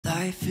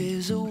Life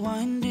is a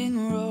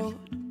winding road.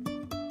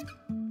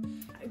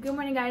 Good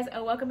morning, guys,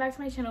 and welcome back to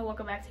my channel.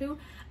 Welcome back to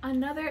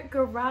another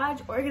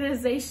garage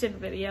organization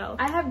video.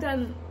 I have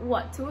done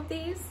what, two of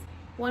these?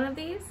 One of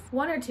these?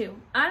 One or two?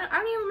 I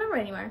don't even remember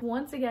anymore.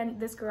 Once again,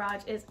 this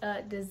garage is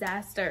a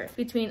disaster.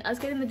 Between us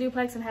getting the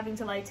duplex and having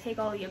to like take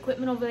all the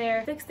equipment over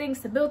there, fix things,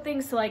 to build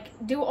things, to like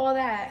do all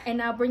that, and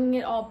now bringing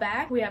it all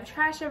back. We have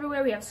trash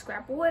everywhere, we have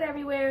scrap wood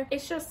everywhere.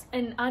 It's just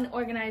an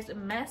unorganized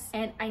mess,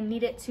 and I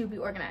need it to be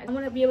organized. I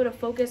want to be able to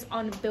focus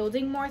on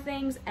building more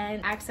things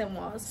and accent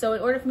walls. So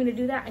in order for me to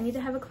do that, I need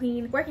to have a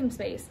clean working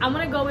space. I'm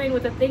gonna go in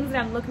with the things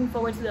that I'm looking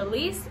forward to the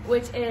least,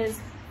 which is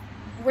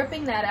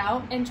ripping that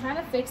out and trying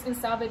to fix and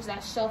salvage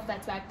that shelf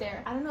that's back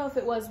there. I don't know if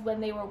it was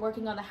when they were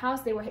working on the house,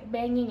 they were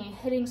banging and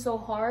hitting so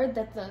hard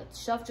that the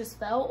shelf just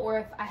fell, or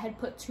if I had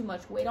put too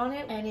much weight on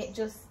it and it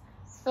just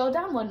fell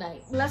down one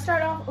night. Let's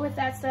start off with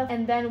that stuff,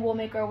 and then we'll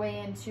make our way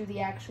into the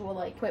actual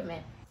like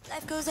equipment.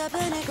 Life goes up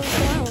and it goes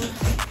down.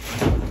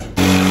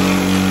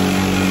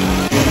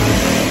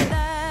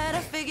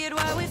 I figured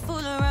why we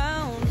fool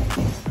around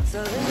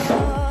so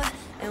little,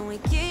 and we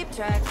keep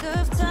track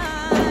of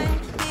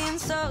time, being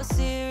so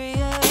serious.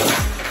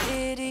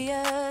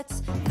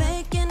 Idiots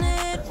thinking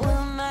it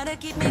will matter,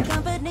 keep me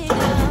company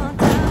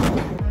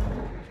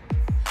downtown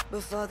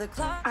before the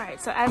clock. All right,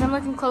 so as I'm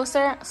looking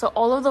closer, so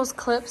all of those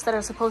clips that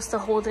are supposed to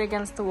hold it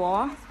against the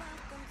wall,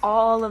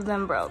 all of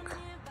them broke.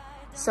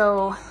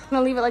 So I'm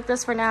gonna leave it like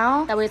this for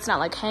now. That way it's not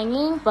like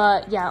hanging,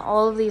 but yeah,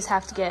 all of these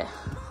have to get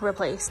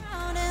replaced.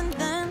 And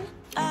then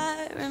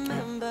I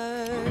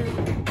remember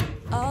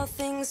all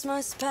things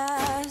must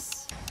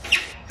pass.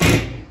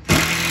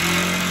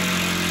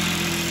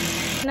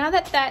 Now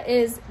that that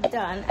is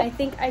done, I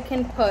think I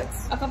can put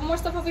a couple more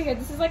stuff over here.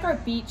 This is like our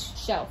beach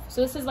shelf. So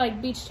this is like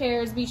beach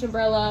chairs, beach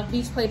umbrella,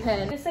 beach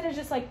playpen. Instead of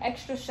just like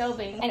extra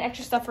shelving and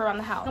extra stuff around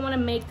the house, I want to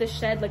make the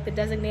shed like the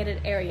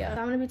designated area.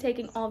 So I'm going to be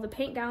taking all the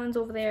paint gallons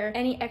over there,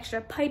 any extra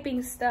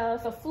piping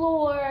stuff, the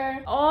floor,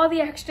 all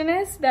the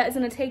extraness that is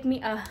going to take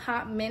me a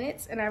hot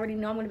minute, and I already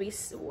know I'm going to be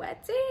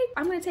sweating.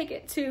 I'm going to take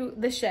it to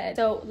the shed.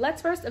 So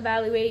let's first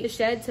evaluate the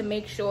shed to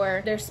make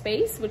sure there's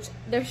space, which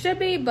there should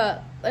be,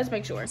 but let's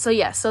make sure. So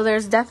yes, so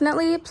there's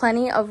definitely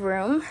plenty of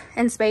room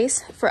and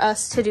space for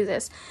us to do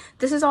this.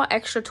 This is all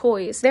extra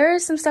toys. There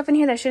is some stuff in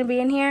here that shouldn't be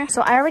in here.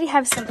 So I already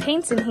have some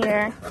paints in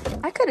here.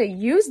 I could have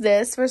used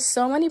this for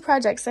so many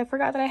projects. I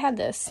forgot that I had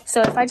this.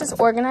 So if I just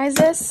organize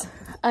this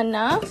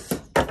enough,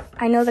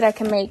 I know that I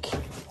can make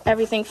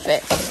everything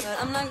fit. But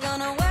I'm not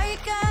gonna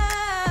wake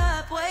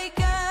up, wake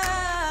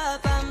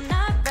up. I'm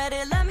not ready,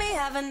 let me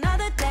have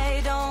another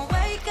day. Don't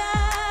wake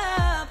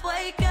up,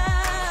 wake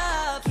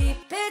up.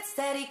 Keep it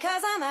steady,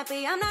 cause I'm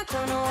happy, I'm not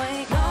gonna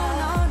wake up.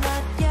 No,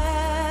 not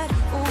yet,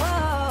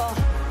 whoa.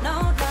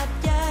 No, not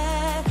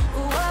yet,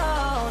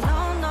 whoa.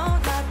 No,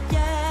 not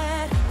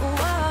yet,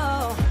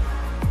 whoa.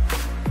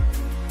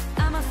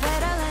 I'm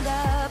afraid I'll end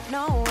up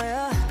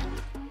nowhere.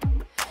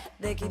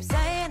 They keep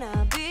saying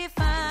I'll be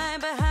fine,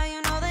 but how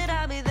you know that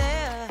I'll be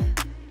there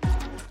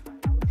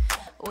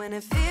when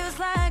it feels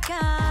like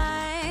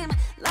I'm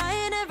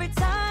lying every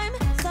time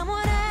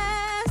someone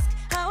asks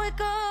how it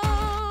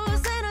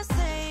goes, and I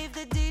save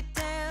the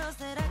details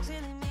that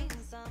actually mean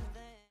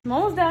something. I'm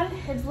almost done.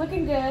 It's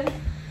looking good.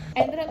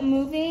 I ended up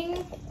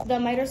moving the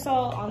miter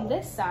saw on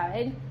this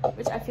side,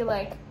 which I feel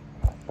like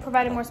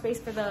provided more space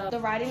for the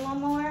riding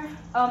lawnmower.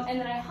 And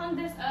then I hung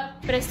this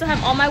up, but I still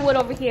have all my wood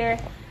over here.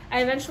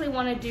 I eventually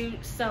want to do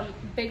some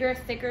bigger,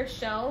 thicker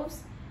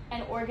shelves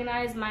and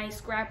organize my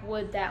scrap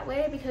wood that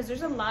way, because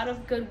there's a lot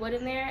of good wood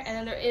in there, and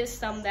then there is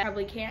some that I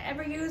probably can't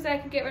ever use that I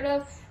could get rid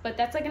of, but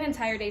that's like an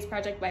entire day's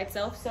project by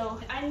itself.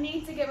 So I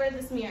need to get rid of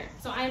this mirror.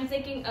 So I am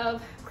thinking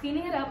of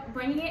cleaning it up,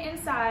 bringing it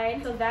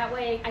inside, so that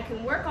way I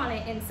can work on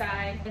it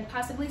inside and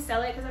possibly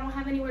sell it, because I don't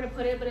have anywhere to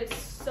put it, but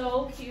it's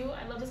so cute.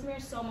 I love this mirror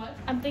so much.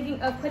 I'm thinking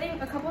of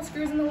putting a couple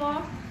screws in the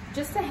wall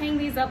just to hang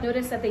these up.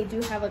 Notice that they do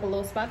have like a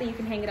little spot that you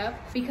can hang it up,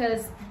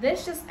 because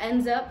this just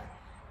ends up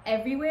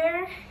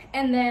everywhere,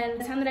 and then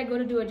the time that I go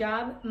to do a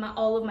job,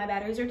 all of my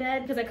batteries are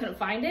dead because I couldn't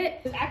find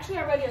it. There's actually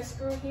already a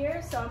screw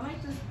here, so I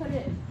might just put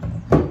it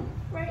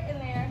right in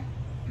there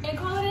and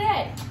call it a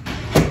day.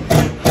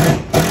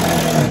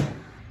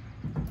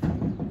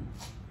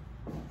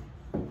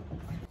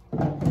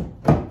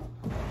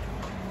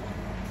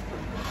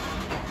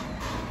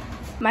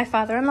 My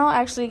father-in-law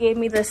actually gave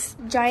me this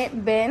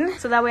giant bin,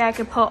 so that way I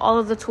could put all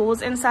of the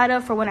tools inside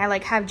of for when I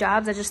like have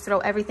jobs. I just throw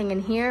everything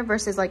in here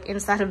versus like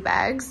inside of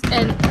bags,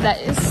 and that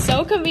is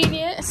so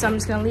convenient. So I'm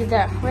just gonna leave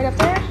that right up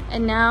there,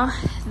 and now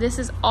this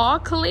is all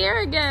clear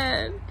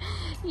again.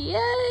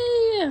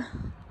 Yay!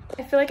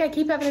 I feel like I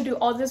keep having to do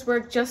all this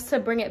work just to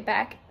bring it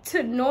back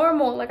to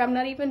normal. Like I'm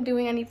not even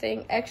doing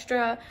anything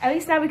extra. At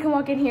least now we can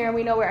walk in here and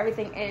we know where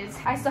everything is.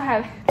 I still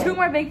have 2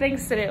 more big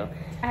things to do.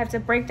 I have to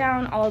break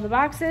down all of the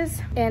boxes,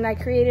 and I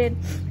created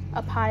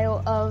a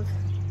pile of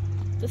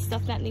the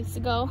stuff that needs to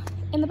go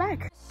in the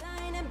back.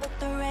 Shining, but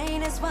the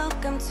rain is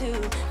welcome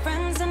too.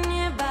 Friends are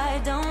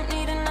nearby, don't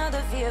need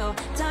another view.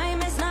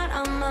 Time is not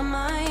on my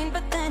mind,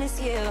 but then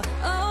it's you.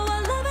 Oh,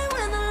 I love it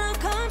when the love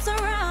comes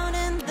around,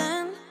 and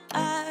then I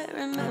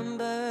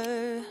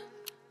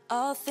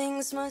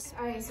things must.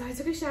 All right, so I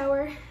took a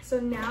shower. So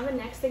now the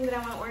next thing that I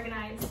want to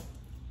organize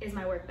is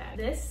my work bag.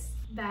 This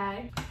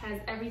bag has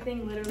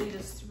everything literally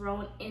just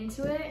thrown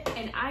into it,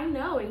 and I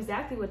know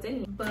exactly what's in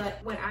here, but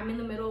when I'm in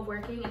the middle of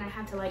working and I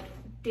have to like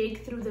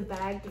dig through the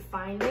bag to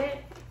find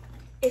it,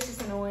 it's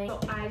just annoying. So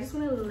I just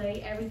want to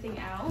lay everything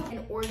out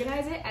and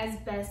organize it as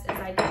best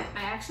as I can.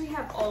 I actually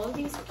have all of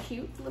these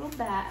cute little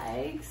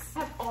bags. I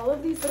have all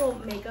of these little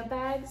makeup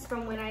bags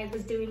from when I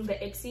was doing the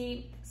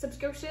Ipsy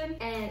subscription,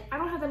 and I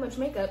don't have that much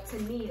makeup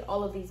to need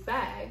all of these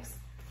bags.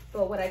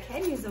 But what I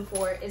can use them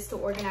for is to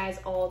organize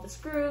all the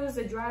screws,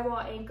 the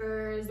drywall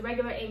anchors, the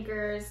regular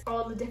anchors,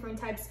 all the different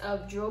types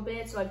of drill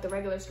bits, like the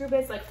regular screw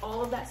bits, like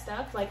all of that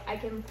stuff. Like I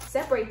can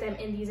separate them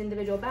in these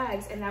individual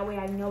bags, and that way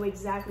I know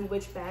exactly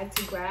which bag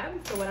to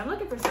grab for when I'm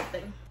looking for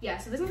something. Yeah,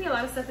 so there's gonna be a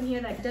lot of stuff in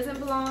here that doesn't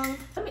belong.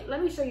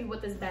 Let me show you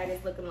what this bag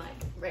is looking like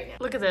right now.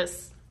 Look at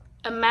this.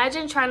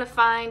 Imagine trying to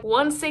find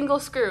one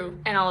single screw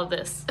and all of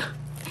this.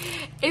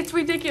 It's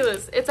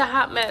ridiculous. It's a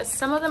hot mess.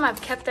 Some of them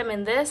I've kept them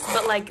in this,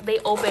 but like they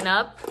open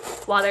up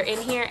while they're in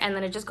here and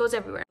then it just goes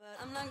everywhere. But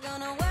I'm not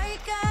gonna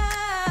wake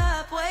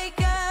up, wake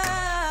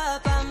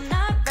up. I'm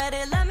not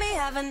ready, let me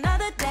have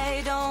another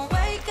day. Don't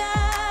wake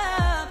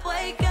up,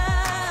 wake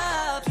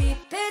up.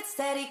 Keep it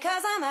steady,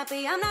 cause I'm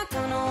happy. I'm not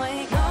gonna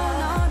wake up.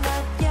 No,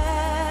 not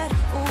yet.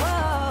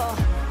 Whoa,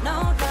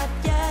 no, not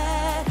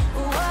yet.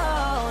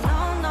 Whoa,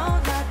 no,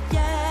 not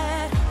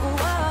yet.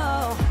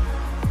 Whoa.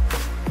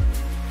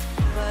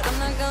 But I'm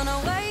not gonna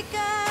wake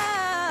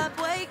up,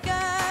 wake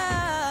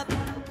up.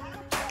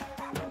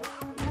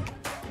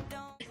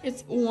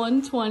 It's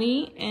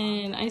 1:20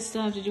 and I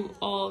still have to do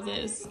all of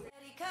this.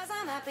 Cause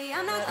I'm happy,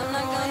 I'm not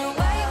gonna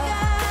wake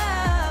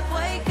up,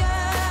 wake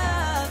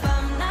up.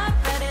 I'm not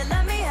ready,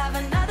 let me have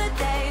another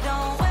day.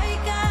 Don't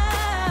wake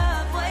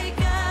up,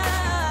 wake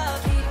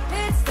up. Keep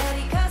it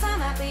steady, cause I'm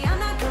happy, I'm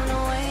not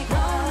gonna wake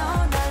up. No,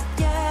 not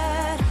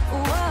yet.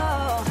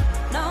 Whoa,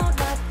 no,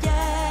 not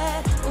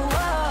yet.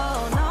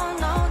 Whoa, no,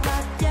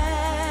 not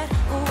yet.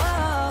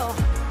 Whoa.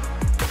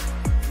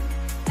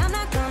 I'm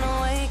not gonna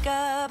wake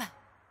up.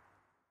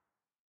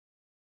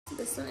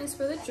 This one is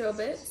for the drill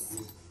bits.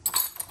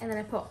 And then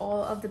I put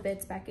all of the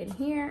bits back in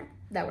here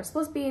that were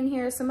supposed to be in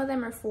here. Some of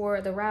them are for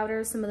the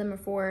routers, some of them are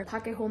for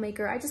pocket hole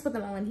maker. I just put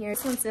them all in here.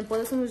 This one's simple.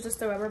 This one was just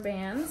the rubber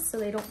bands so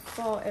they don't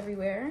fall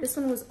everywhere. This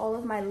one was all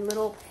of my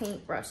little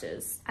paint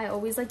brushes. I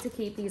always like to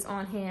keep these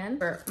on hand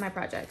for my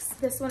projects.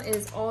 This one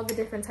is all the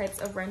different types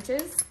of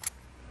wrenches.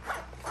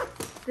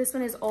 This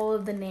one is all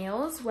of the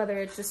nails, whether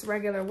it's just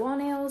regular wall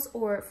nails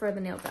or for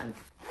the nail gun.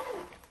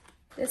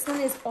 This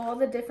one is all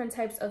the different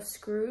types of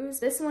screws.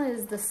 This one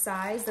is the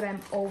size that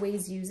I'm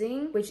always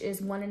using, which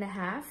is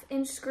 1.5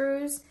 inch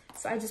screws.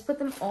 So I just put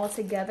them all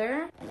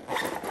together.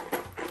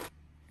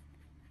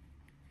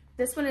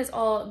 This one is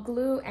all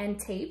glue and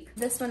tape.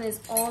 This one is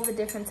all the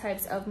different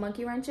types of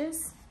monkey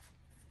wrenches.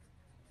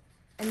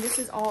 And this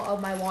is all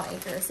of my wall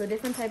anchors. So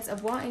different types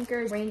of wall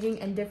anchors ranging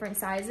in different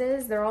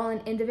sizes. They're all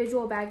in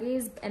individual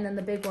baggies, and then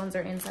the big ones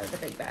are inside the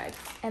big bag.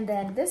 And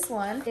then this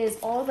one is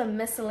all the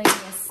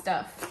miscellaneous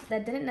stuff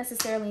that didn't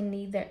necessarily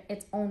need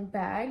its own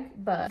bag,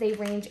 but they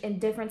range in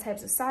different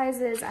types of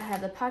sizes. I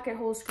have the pocket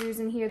hole screws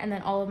in here, and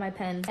then all of my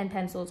pens and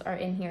pencils are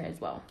in here as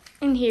well.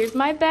 And here's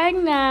my bag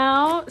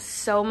now.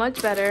 So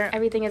much better.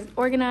 Everything is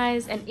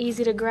organized and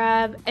easy to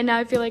grab, and now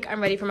I feel like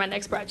I'm ready for my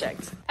next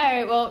project. All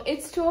right, well,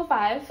 it's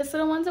 2:05. This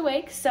little one's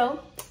awake. So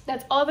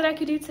that's all that I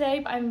could do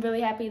today. I'm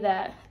really happy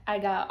that I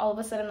got all of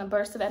a sudden a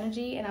burst of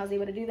energy and I was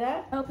able to do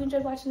that. I hope you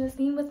enjoyed watching this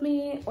theme with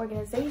me.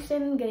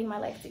 Organization, getting my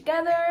life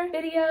together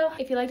video.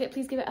 If you liked it,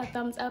 please give it a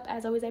thumbs up.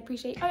 As always, I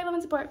appreciate all your love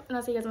and support, and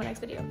I'll see you guys in my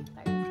next video.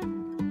 Bye.